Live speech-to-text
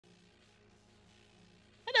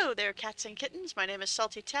Hello there, cats and kittens. My name is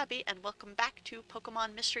Salty Tabby, and welcome back to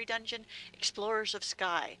Pokemon Mystery Dungeon Explorers of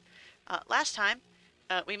Sky. Last time,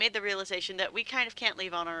 we made the realization that we kind of can't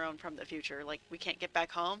leave on our own from the future. Like, we can't get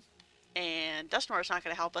back home, and Dusknoir's not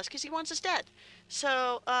going to help us because he wants us dead.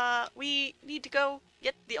 So, we need to go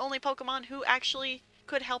get the only Pokemon who actually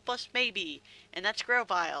could help us, maybe, and that's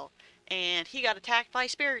Grovyle. And he got attacked by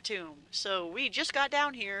Spiritomb. So we just got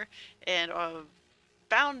down here, and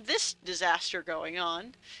found this disaster going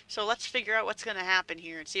on, so let's figure out what's going to happen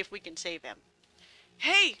here and see if we can save him.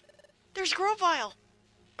 Hey! There's Grovyle!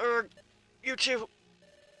 You two.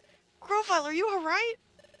 Grovyle, are you alright?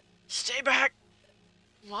 Stay back!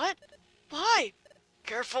 What? Why?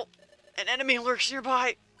 Careful! An enemy lurks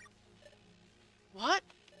nearby! What?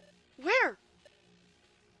 Where?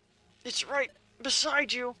 It's right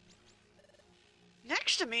beside you.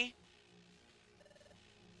 Next to me?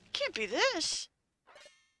 It can't be this.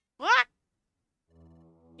 What?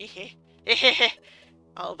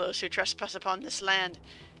 All those who trespass upon this land,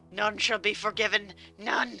 none shall be forgiven,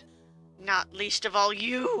 none, not least of all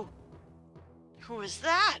you. Who is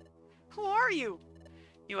that? Who are you?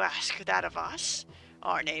 You ask that of us?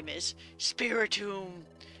 Our name is Spiritomb.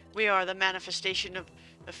 We are the manifestation of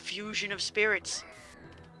a fusion of spirits.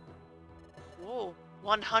 Whoa,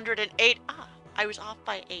 108. Ah, I was off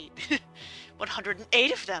by 8.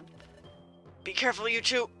 108 of them. Be careful, you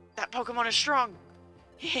two. That Pokemon is strong.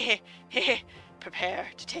 Prepare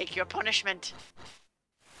to take your punishment.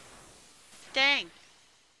 Dang.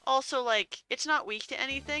 Also, like, it's not weak to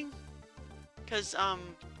anything. Because,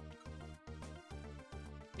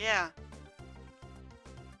 yeah.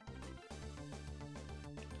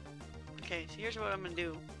 Okay, so here's what I'm gonna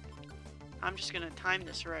do. I'm just gonna time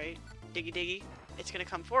this right. Diggy diggy. It's gonna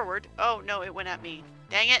come forward. Oh, no, it went at me.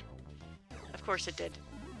 Dang it. Of course it did.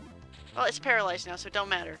 Well, it's paralyzed now, so it don't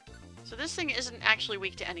matter. So this thing isn't actually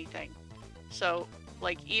weak to anything. So,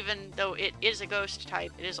 like, even though it is a ghost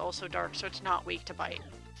type, it is also dark, so it's not weak to bite.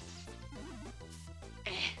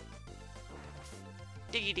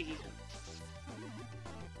 Diggy diggy.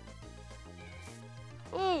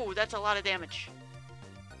 Ooh, that's a lot of damage.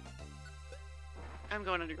 I'm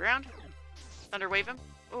going underground. Thunder wave him.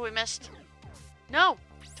 Ooh, we missed. No!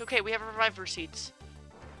 It's okay, we have reviver seeds.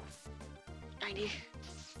 90.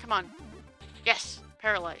 Come on. Yes!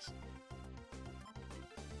 Paralyzed.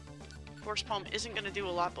 Force Palm isn't going to do a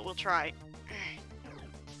lot, but we'll try.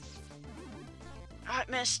 Ah, it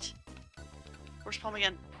missed. Force Palm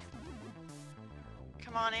again.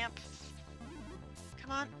 Come on, Amp.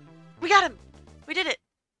 Come on. We got him! We did it!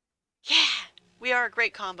 Yeah! We are a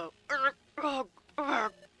great combo.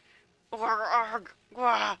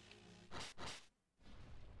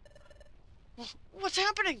 What's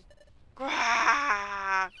happening?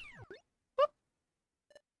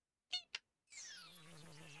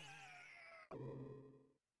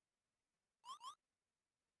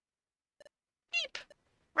 Beep!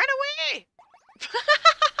 Run away!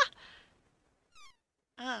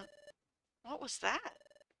 What was that?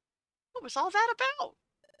 What was all that about?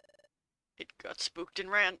 It got spooked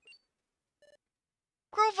and ran.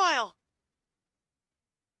 Grovyle!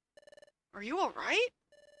 Are you alright?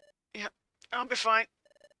 Yeah, I'll be fine.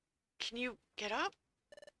 Can you get up?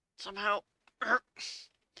 Somehow.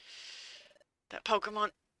 That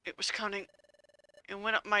Pokemon, it was cunning. It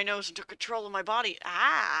went up my nose and took control of my body.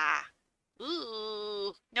 Ah!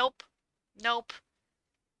 Ooh! Nope. Nope.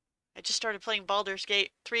 I just started playing Baldur's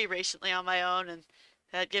Gate 3 recently on my own, and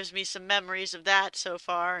that gives me some memories of that so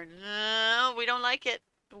far. And we don't like it.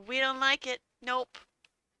 We don't like it. Nope.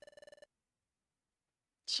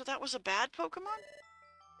 So that was a bad Pokemon?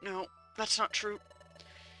 No, that's not true.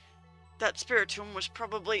 That Spiritomb was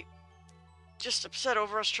probably just upset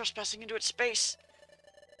over us trespassing into its space.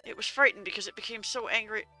 It was frightened because it became so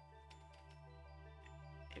angry.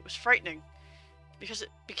 It was frightening because it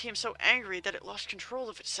became so angry that it lost control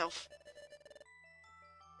of itself.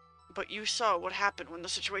 But you saw what happened when the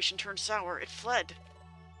situation turned sour. It fled.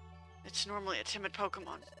 It's normally a timid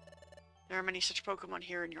Pokemon. There are many such Pokemon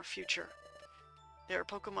here in your future. There are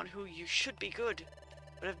Pokemon who you should be good,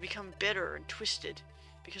 but have become bitter and twisted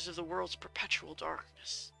because of the world's perpetual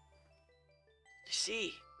darkness. You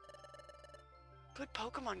see, good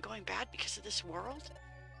Pokemon going bad because of this world?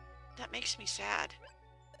 That makes me sad.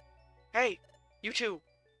 Hey, you two.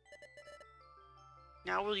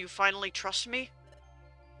 Now will you finally trust me?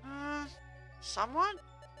 Somewhat?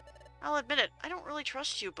 I'll admit it, I don't really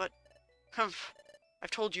trust you, but...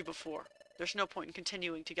 I've told you before. There's no point in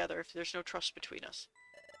continuing together if there's no trust between us.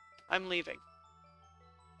 I'm leaving.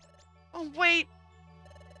 Oh, wait!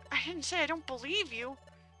 I didn't say I don't believe you.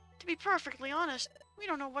 To be perfectly honest, we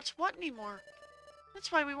don't know what's what anymore.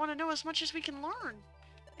 That's why we want to know as much as we can learn.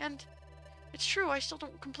 And it's true, I still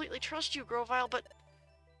don't completely trust you, Grovyle, but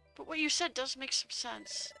what you said does make some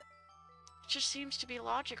sense. It just seems to be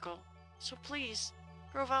logical. So please,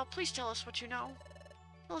 Grovyle, please tell us what you know.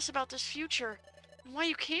 Tell us about this future, and why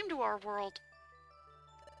you came to our world.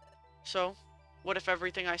 So, what if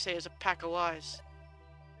everything I say is a pack of lies?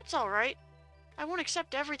 It's alright. I won't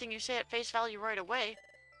accept everything you say at face value right away.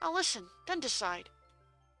 I'll listen, then decide.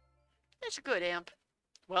 That's good, Amp.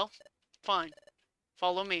 Well, fine.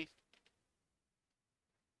 Follow me.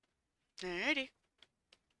 Alrighty.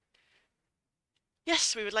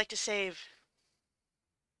 Yes, we would like to save.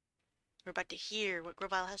 We're about to hear what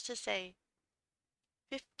Grovyle has to say.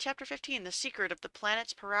 Chapter 15, The Secret of the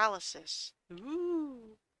Planet's Paralysis.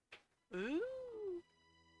 Ooh. Ooh.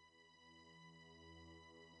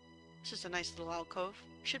 This is a nice little alcove.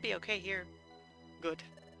 Should be okay here. Good.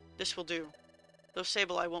 This will do. Though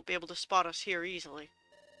Sableye won't be able to spot us here easily.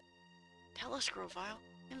 Tell us, Grovyle,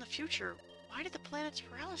 in the future, why did the planet's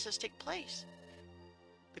paralysis take place?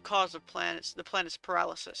 The cause of the planet's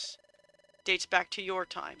paralysis dates back to your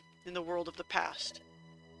time, in the world of the past.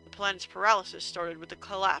 The planet's paralysis started with the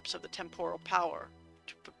collapse of the temporal tower,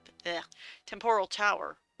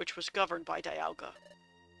 which was governed by Dialga.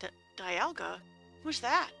 Dialga? Who's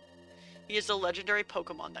that? He is the legendary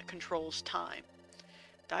Pokemon that controls time.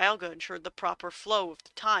 Dialga ensured the proper flow of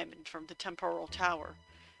the time from the temporal tower,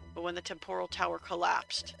 but when the temporal tower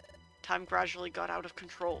collapsed, time gradually got out of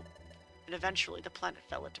control, and eventually the planet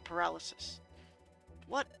fell into paralysis.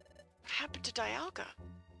 What happened to Dialga?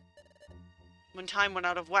 When time went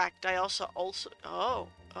out of whack, Dialga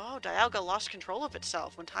lost control of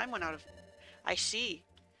itself when time went out of... I see.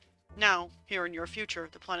 Now, here in your future,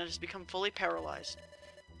 the planet has become fully paralyzed,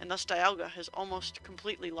 and thus Dialga has almost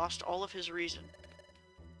completely lost all of his reason,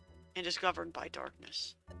 and is governed by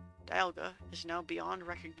darkness. Dialga is now beyond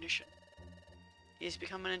recognition. He has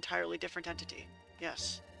become an entirely different entity.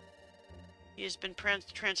 Yes. He has been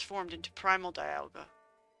transformed into Primal Dialga,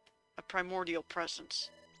 a primordial presence.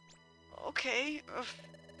 Okay.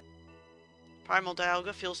 Primal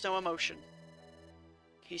Dialga feels no emotion.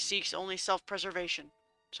 He seeks only self-preservation,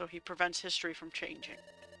 so he prevents history from changing.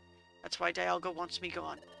 That's why Dialga wants me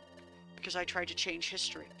gone. Because I tried to change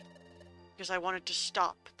history. Because I wanted to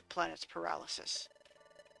stop the planet's paralysis.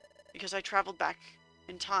 Because I traveled back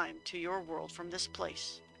in time to your world from this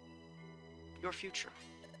place. Your future.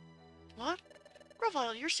 What?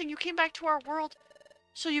 Grovyle, you're saying you came back to our world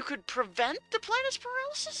so you could prevent the planet's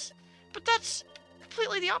paralysis? But that's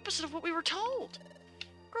completely the opposite of what we were told.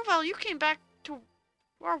 Grovyle, you came back to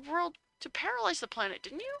our world to paralyze the planet,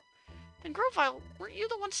 didn't you? Then Grovyle, weren't you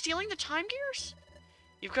the one stealing the time gears?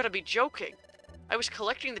 You've got to be joking. I was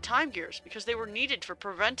collecting the time gears because they were needed for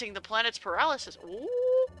preventing the planet's paralysis. Ooh.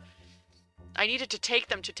 I needed to take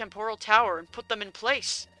them to Temporal Tower and put them in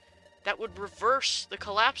place. That would reverse the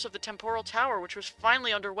collapse of the Temporal Tower, which was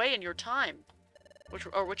finally underway in your time.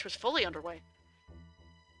 Which was fully underway.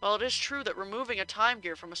 While it is true that removing a time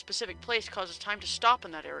gear from a specific place causes time to stop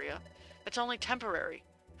in that area, it's only temporary.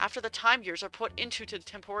 After the time gears are put into the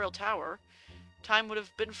Temporal Tower, time would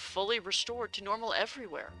have been fully restored to normal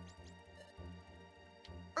everywhere.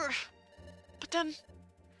 But then,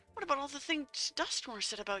 what about all the things Dusknoir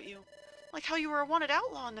said about you? Like how you were a wanted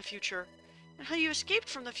outlaw in the future, and how you escaped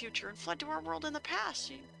from the future and fled to our world in the past.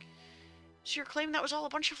 So you're claiming that was all a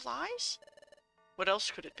bunch of lies? What else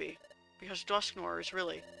could it be? Because Dusknoir is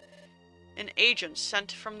really an agent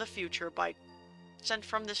sent from this future by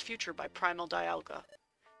Primal Dialga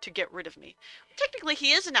to get rid of me. Technically,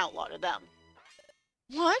 he is an outlaw to them.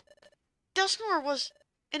 What? Dusknoir was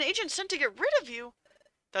an agent sent to get rid of you?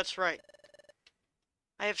 That's right.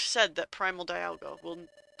 I have said that Primal Dialga will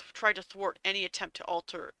try to thwart any attempt to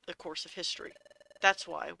alter the course of history. That's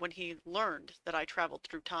why, when he learned that I traveled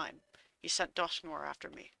through time, he sent Dusknoir after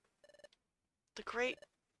me. The great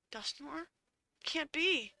Dusknoir? Can't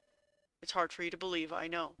be. It's hard for you to believe, I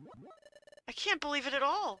know. I can't believe it at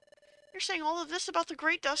all. You're saying all of this about the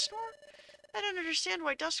great Dusknoir? I don't understand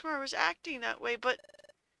why Dusknoir was acting that way, but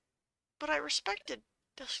I respected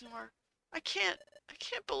Dusknoir. I can't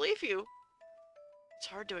believe you. It's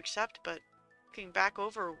hard to accept, but looking back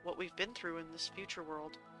over what we've been through in this future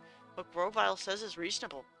world, what Grovyle says is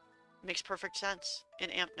reasonable. It makes perfect sense,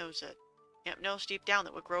 and Amp knows it. Amp knows deep down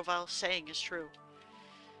that what Grovyle's saying is true.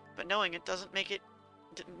 But knowing it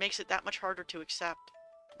makes it that much harder to accept.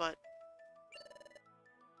 But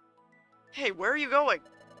hey, where are you going?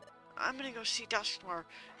 I'm gonna go see Dusknoir.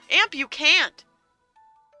 Amp, you can't!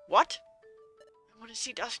 What? I want to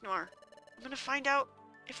see Dusknoir. I'm gonna find out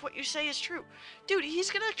if what you say is true. Dude, he's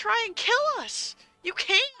gonna try and kill us! You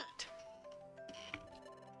can't!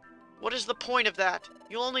 What is the point of that?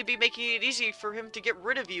 You'll only be making it easy for him to get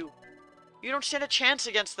rid of you. You don't stand a chance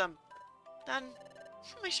against them. Then,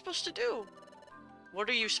 what am I supposed to do? What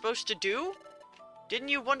are you supposed to do? Didn't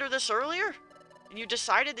you wonder this earlier? And you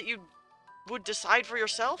decided that you would decide for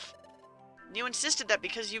yourself? And you insisted that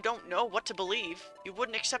because you don't know what to believe, you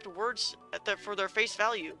wouldn't accept words for their face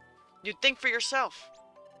value. You'd think for yourself.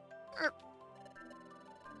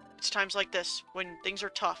 It's times like this, when things are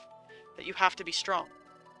tough, that you have to be strong.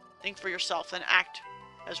 Think for yourself, then act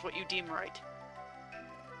as what you deem right.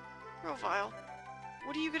 Grovyle,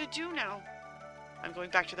 what are you gonna do now? I'm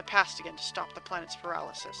going back to the past again to stop the planet's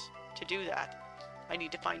paralysis. To do that, I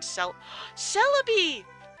need to find Celebi!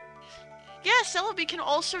 Yeah, Celebi can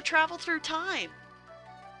also travel through time.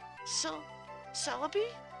 Celebi?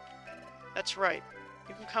 That's right.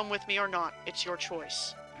 You can come with me or not. It's your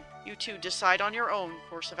choice. You two decide on your own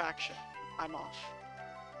course of action. I'm off.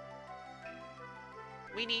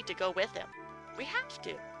 We need to go with him. We have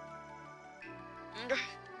to. I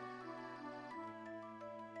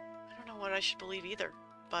don't know what I should believe either,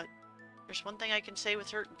 but there's one thing I can say with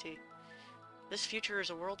certainty. This future is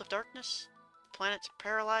a world of darkness. The planet's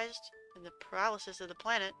paralyzed, and the paralysis of the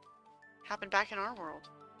planet happened back in our world.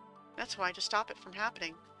 That's why, to stop it from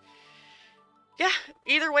happening. Yeah,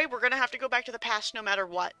 either way, we're gonna have to go back to the past no matter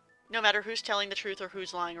what. No matter who's telling the truth or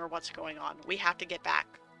who's lying or what's going on. We have to get back.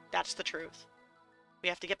 That's the truth. We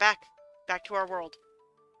have to get back. Back to our world.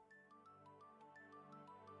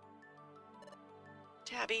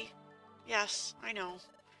 Tabby. Yes, I know.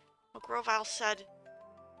 What Grovyle said.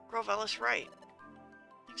 Grovyle is right.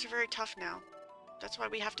 Things are very tough now. That's why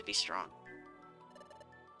we have to be strong.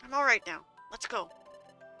 I'm alright now. Let's go.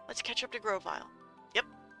 Let's catch up to Grovyle. Yep.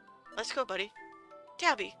 Let's go, buddy.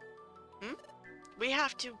 Tabby. Hmm? We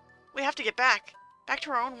have to get back. Back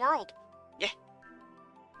to our own world. Yeah.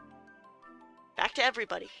 Back to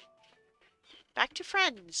everybody. Back to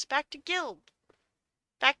friends. Back to Guild.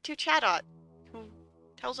 Back to Chadot, who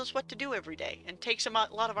tells us what to do every day and takes a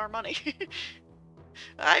lot of our money.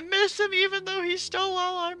 I miss him even though he stole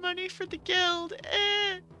all our money for the Guild.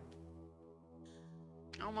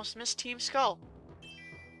 Almost missed Team Skull.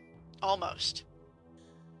 Almost.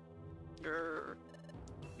 Grr.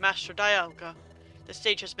 Master Dialga, the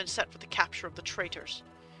stage has been set for the capture of the traitors.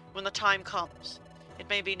 When the time comes, it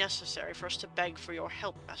may be necessary for us to beg for your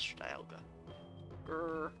help, Master Dialga.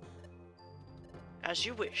 Grr. As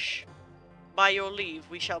you wish. By your leave,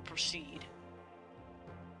 we shall proceed.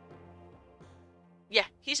 Yeah,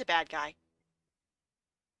 he's a bad guy.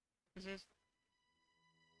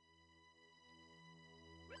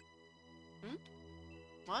 Hmm?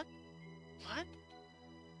 What? What?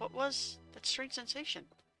 What was that strange sensation?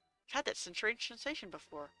 I've had that strange sensation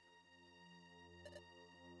before.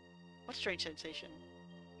 What strange sensation?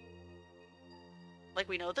 Like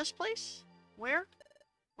we know this place? Where?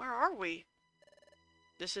 Where are we?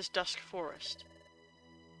 This is Dusk Forest.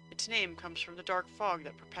 Its name comes from the dark fog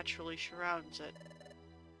that perpetually surrounds it.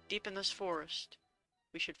 Deep in this forest,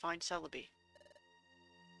 we should find Celebi.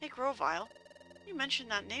 Hey Grovyle, you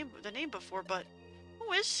mentioned the name before, but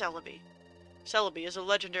who is Celebi? Celebi is a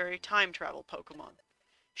legendary time travel Pokemon.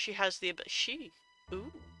 She has the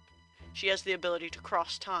ability to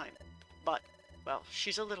cross time, but, well,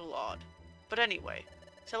 she's a little odd. But anyway,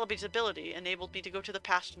 Celebi's ability enabled me to go to the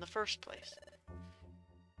past in the first place.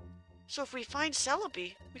 So if we find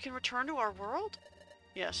Celebi, we can return to our world?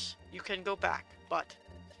 Yes, you can go back, but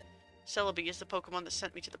Celebi is the Pokemon that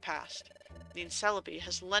sent me to the past. And Celebi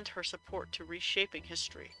has lent her support to reshaping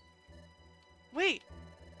history. Wait,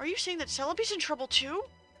 are you saying that Celebi's in trouble too?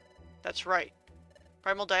 That's right.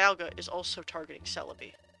 Primal Dialga is also targeting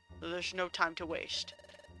Celebi. There's no time to waste.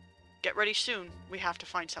 Get ready soon, we have to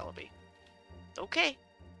find Celebi. Okay.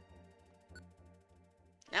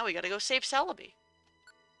 Now we gotta go save Celebi.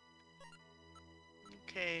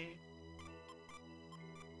 Okay.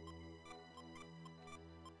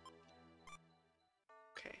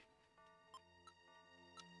 Okay.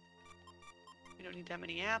 We don't need that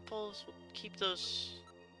many apples. We'll keep those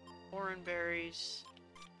orange berries.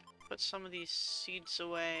 Put some of these seeds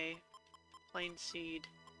away. Plain seed.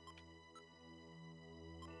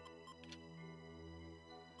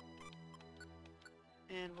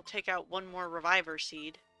 And we'll take out one more reviver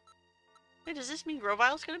seed. Hey, does this mean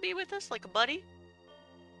Grovyle's gonna be with us, like a buddy?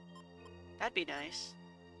 That'd be nice.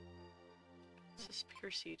 What's this pure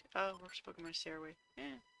seed? Oh, we're spoken my stairway.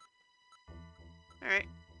 Yeah. Alright.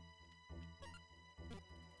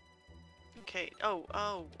 Okay.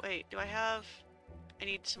 Oh, wait. Do I have... I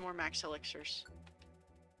need some more max elixirs.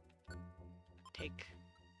 Take.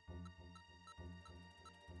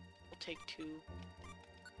 We'll take 2.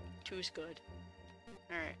 2's good.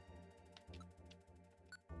 Alright.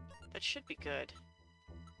 That should be good.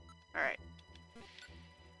 Alright.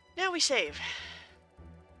 Now we save.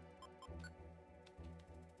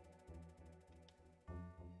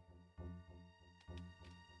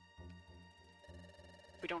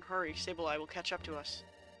 If we don't hurry, Sableye will catch up to us.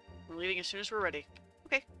 We're leaving as soon as we're ready.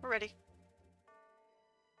 Okay, we're ready.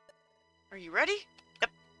 Are you ready? Yep.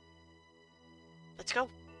 Let's go.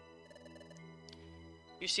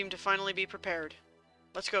 You seem to finally be prepared.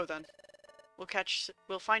 Let's go then.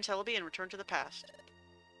 We'll find Celebi and return to the past.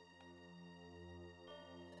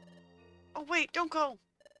 Oh wait, don't go!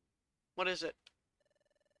 What is it?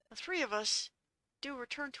 The three of us do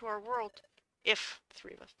return to our world. If the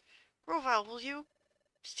three of us. Grovyle, will you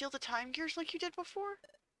steal the time gears like you did before?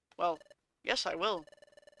 Well, yes I will.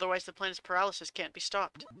 Otherwise the planet's paralysis can't be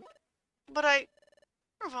stopped. But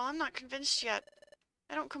Grovyle, I'm not convinced yet.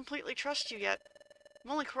 I don't completely trust you yet.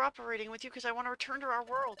 I'm only cooperating with you because I want to return to our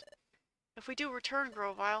world. If we do return,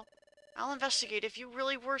 Grovyle, I'll investigate if you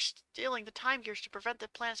really were stealing the time gears to prevent the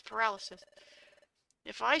planet's paralysis.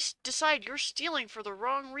 If I decide you're stealing for the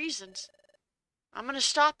wrong reasons, I'm gonna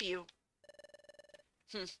stop you.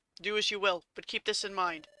 Do as you will, but keep this in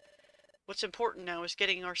mind. What's important now is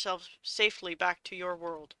getting ourselves safely back to your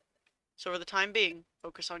world. So for the time being,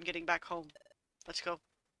 focus on getting back home. Let's go.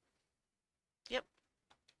 Yep.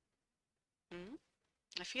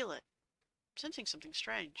 I feel it. I'm sensing something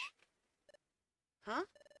strange. Huh?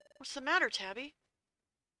 What's the matter, Tabby?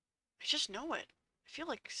 I just know it. I feel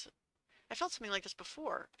like... I felt something like this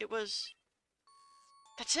before. It was...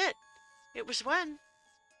 That's it! It was when...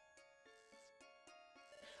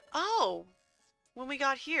 Oh! When we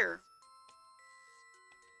got here.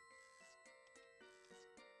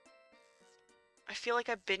 I feel like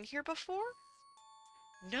I've been here before?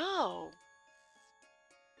 No!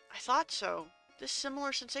 I thought so. This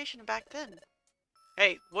similar sensation back then.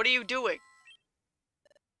 Hey, what are you doing?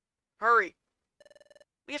 Hurry!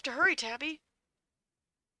 We have to hurry, Tabby!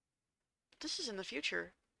 This is in the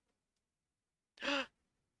future. Sableye!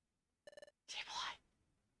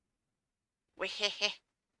 Wehehe.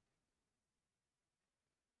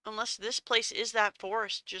 Unless this place is that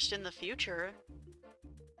forest just in the future.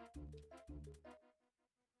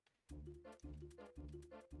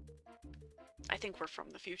 I think we're from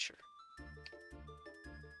the future.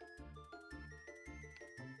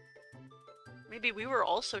 Maybe we were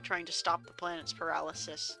also trying to stop the planet's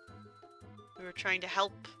paralysis. We were trying to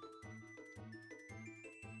help.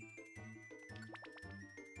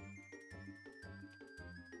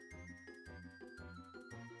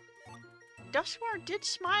 Duskmar did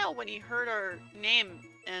smile when he heard our name,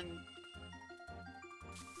 and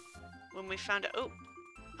when we found out— oh,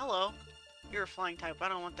 hello. You're a flying type. I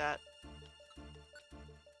don't want that.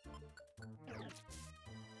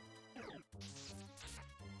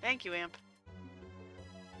 Thank you, Amp.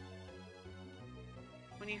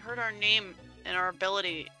 When he heard our name and our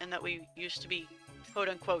ability, and that we used to be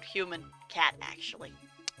quote-unquote human. Cat, actually.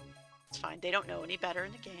 It's fine. They don't know any better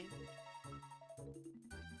in the game.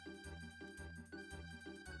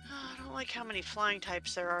 Oh, I don't like how many flying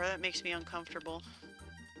types there are. That makes me uncomfortable.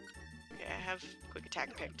 Okay, I have quick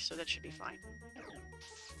attack picked, so that should be fine.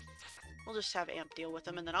 We'll just have Amp deal with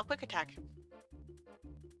him, and then I'll quick attack him.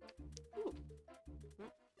 Ooh.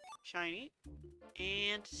 Shiny.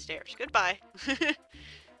 And stairs. Goodbye.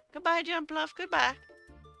 Goodbye, Jumpluff. Goodbye.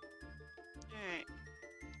 Alright.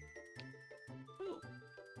 Ooh.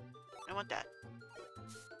 I want that.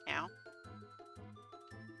 Ow.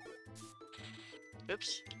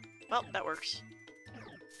 Oops. Well, that works.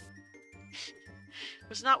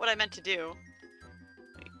 Was not what I meant to do.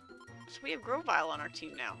 Wait. So we have Grovyle on our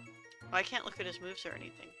team now. Oh, I can't look at his moves or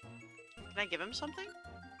anything. Can I give him something?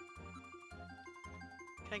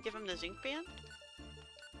 Can I give him the zinc band?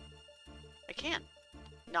 I can.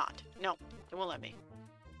 Not. No. It won't let me.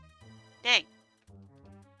 Dang.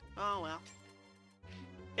 Oh well.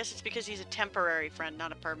 Guess it's because he's a temporary friend,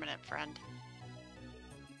 not a permanent friend.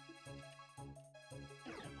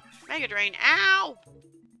 Mega Drain. Ow!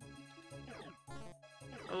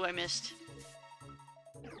 Oh, I missed.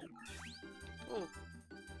 Ooh.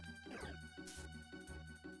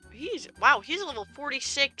 Wow, he's level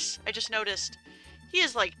 46. I just noticed. He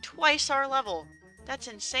is like twice our level. That's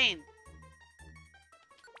insane.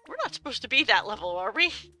 We're not supposed to be that level, are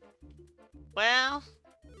we? Well,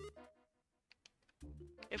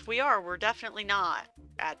 if we are, we're definitely not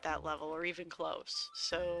at that level or even close.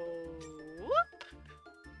 So, whoop.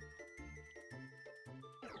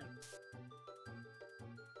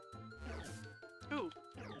 Ooh.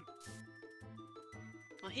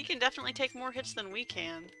 Well, he can definitely take more hits than we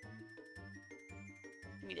can.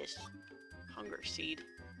 Give me this hunger seed.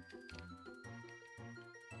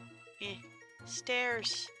 Eh.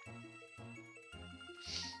 Stairs.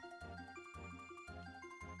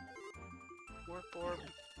 Warp orb.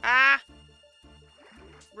 Ah!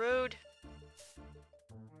 Rude.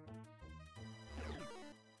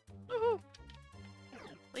 Woohoo!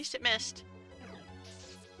 At least it missed.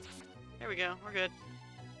 There we go. We're good.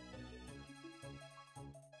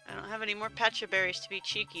 I don't have any more Pecha berries to be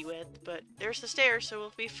cheeky with, but there's the stairs, so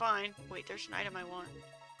we'll be fine. Wait, there's an item I want.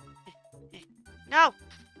 No!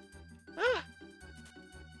 Ah!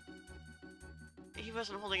 He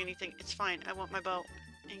wasn't holding anything. It's fine. I want my bow.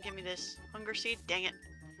 And give me this hunger seed. Dang it.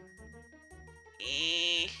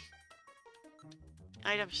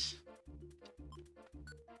 Items.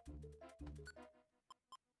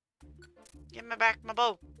 Give me back my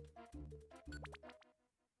bow.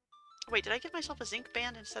 Wait, did I give myself a zinc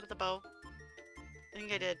band instead of the bow? I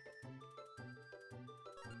think I did.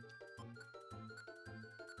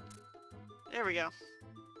 There we go.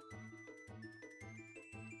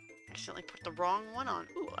 Accidentally put the wrong one on.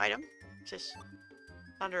 Ooh, item. What's this?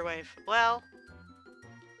 Thunderwave. Well,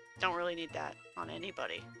 don't really need that on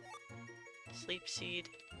anybody. Sleep seed.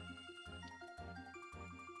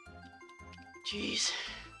 Jeez.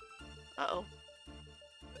 Uh-oh.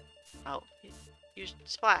 Oh, used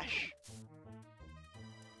splash.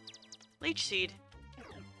 Leech seed.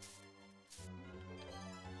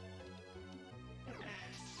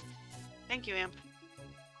 Thank you, Amp.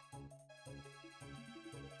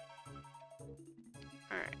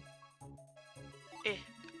 Alright.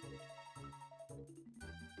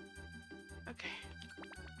 Okay.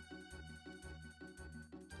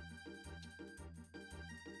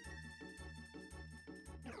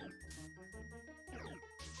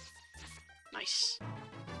 Nice.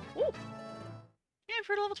 Ooh! Yeah,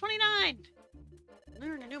 for level 29!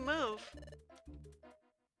 Learn a new move.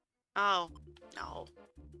 Oh, no.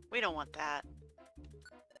 We don't want that.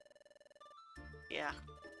 Yeah.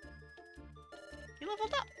 You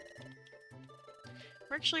leveled up.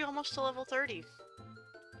 We're actually almost to level 30.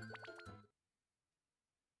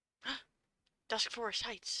 Dusk Forest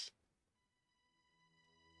Heights.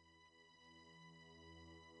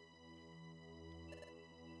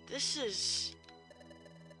 This is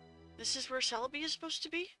where Celebi is supposed to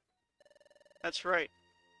be? That's right.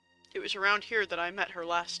 It was around here that I met her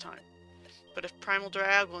last time. But if Primal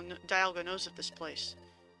Dialga knows of this place,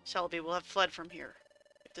 Celebi will have fled from here.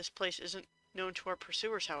 If this place isn't known to our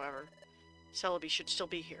pursuers, however, Celebi should still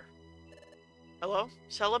be here. Hello?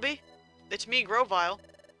 Celebi? It's me, Grovyle.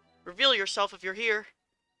 Reveal yourself if you're here.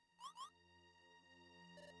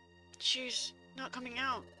 She's not coming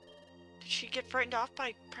out. Did she get frightened off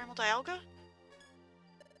by Primal Dialga?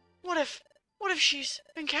 What if she's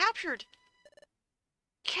been captured?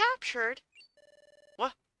 Captured?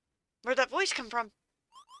 What? Where'd that voice come from?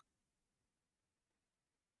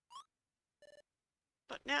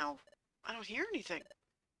 But now, I don't hear anything.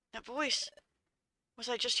 That voice, was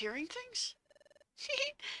I just hearing things?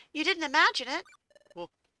 You didn't imagine it.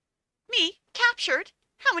 Well, me? Captured?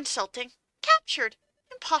 How insulting. Captured.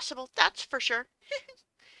 Impossible, that's for sure.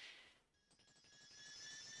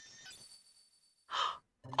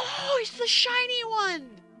 Oh, it's the shiny one!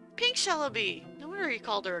 Pink Celebi. No wonder he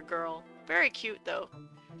called her a girl. Very cute, though.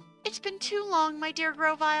 It's been too long, my dear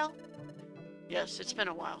Grovyle. Yes, it's been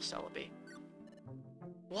a while, Celebi.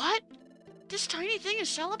 What? This tiny thing is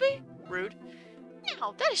Celebi? Rude.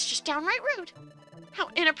 No, that is just downright rude. How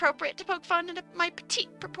inappropriate to poke fun at my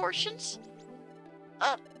petite proportions.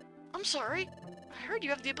 I'm sorry. I heard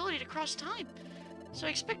you have the ability to cross time, so I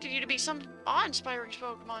expected you to be some awe-inspiring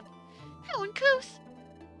Pokemon. How uncouth.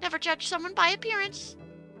 Never judge someone by appearance.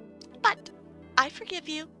 But I forgive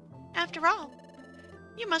you. After all,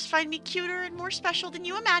 you must find me cuter and more special than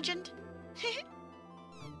you imagined.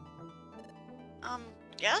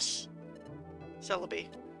 Yes? Celebi,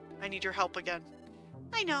 I need your help again.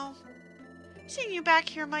 I know. Seeing you back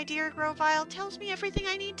here, my dear Grovyle, tells me everything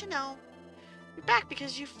I need to know. You're back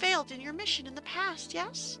because you failed in your mission in the past,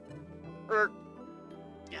 yes?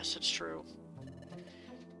 Yes, it's true.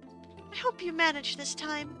 I hope you manage this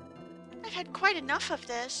time. I've had quite enough of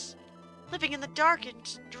this. Living in the dark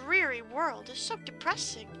and dreary world is so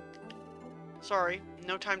depressing. Sorry,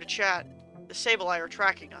 no time to chat. The Sableye are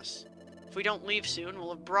tracking us. If we don't leave soon,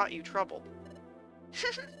 we'll have brought you trouble.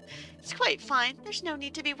 It's quite fine. There's no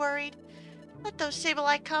need to be worried. Let those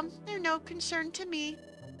Sableye come. They're no concern to me.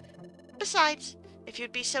 Besides, if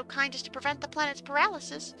you'd be so kind as to prevent the planet's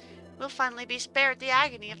paralysis, we'll finally be spared the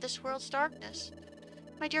agony of this world's darkness.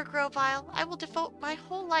 My dear Grovyle, I will devote my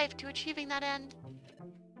whole life to achieving that end.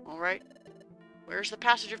 All right. Where's the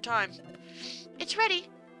passage of time? It's ready.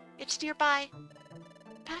 It's nearby.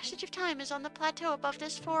 passage of time is on the plateau above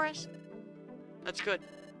this forest. That's good.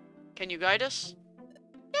 Can you guide us?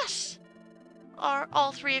 Yes. Are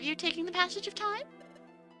all three of you taking the passage of time?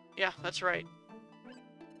 Yeah, that's right.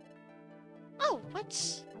 Oh,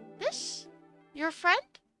 what's this? Your friend?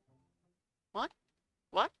 What?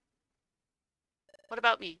 What? What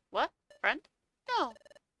about me? What? Friend? No,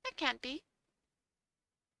 that can't be.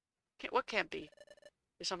 What can't be?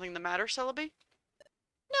 Is something the matter, Celebi?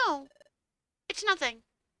 No, it's nothing.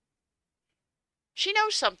 She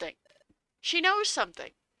knows something. She knows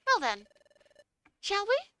something. Well then, shall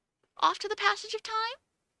we? Off to the passage of time?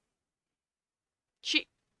 She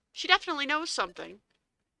definitely knows something.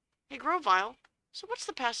 Hey, Grovyle, so what's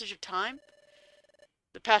the passage of time?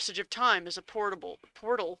 The passage of time is a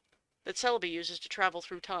portal that Celebi uses to travel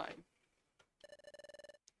through time.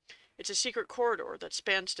 It's a secret corridor that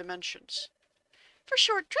spans dimensions. For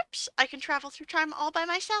short trips, I can travel through time all by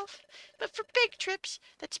myself. But for big trips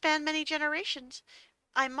that span many generations,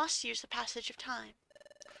 I must use the passage of time.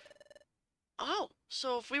 Oh,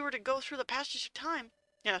 so if we were to go through the passage of time...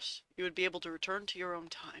 Yes, you would be able to return to your own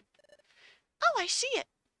time. Oh, I see it.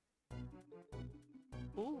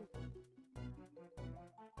 Ooh.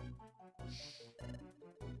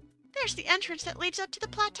 There's the entrance that leads up to the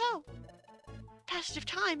plateau. Passage of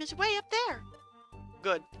time is way up there.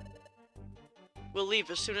 Good. We'll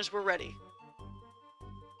leave as soon as we're ready.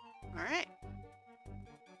 Alright.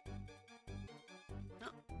 No.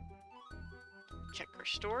 Check our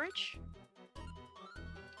storage.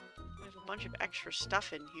 There's a bunch of extra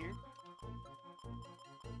stuff in here.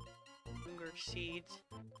 Hunger seeds.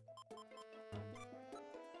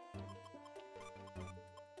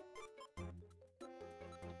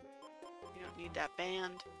 You don't need that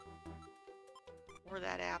band. Or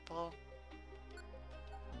that apple.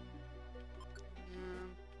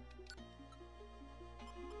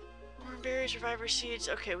 Berries, reviver seeds.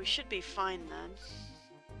 Okay, we should be fine then.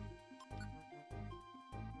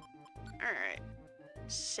 Alright.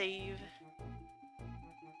 Save.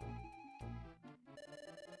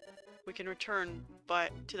 We can return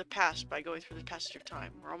to the past by going through the passage of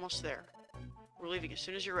time. We're almost there. We're leaving as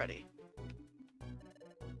soon as you're ready.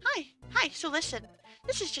 Hi, so listen.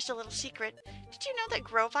 This is just a little secret. Did you know that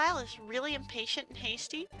Grovyle is really impatient and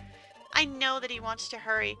hasty? I know that he wants to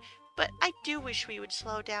hurry, but I do wish we would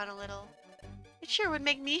slow down a little. It sure would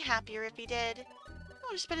make me happier if he did. I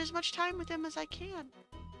want to spend as much time with him as I can.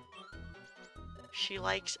 She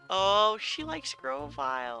likes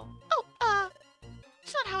Grovyle. Oh,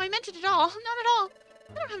 that's not how I meant it at all. Not at all.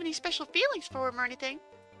 I don't have any special feelings for him or anything.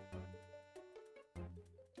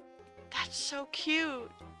 That's so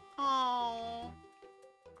cute. Oh,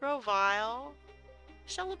 Grovyle.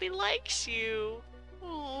 Celebi likes you.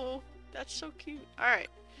 Oh, that's so cute. Alright.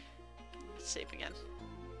 Let's save again.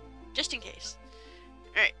 Just in case.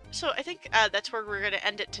 Alright, so I think that's where we're going to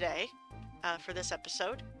end it today for this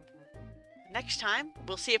episode. Next time,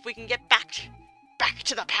 we'll see if we can get back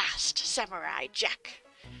to the past, Samurai Jack.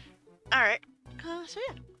 Alright, so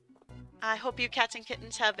yeah. I hope you cats and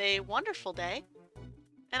kittens have a wonderful day.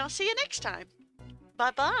 And I'll see you next time.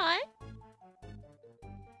 Bye-bye.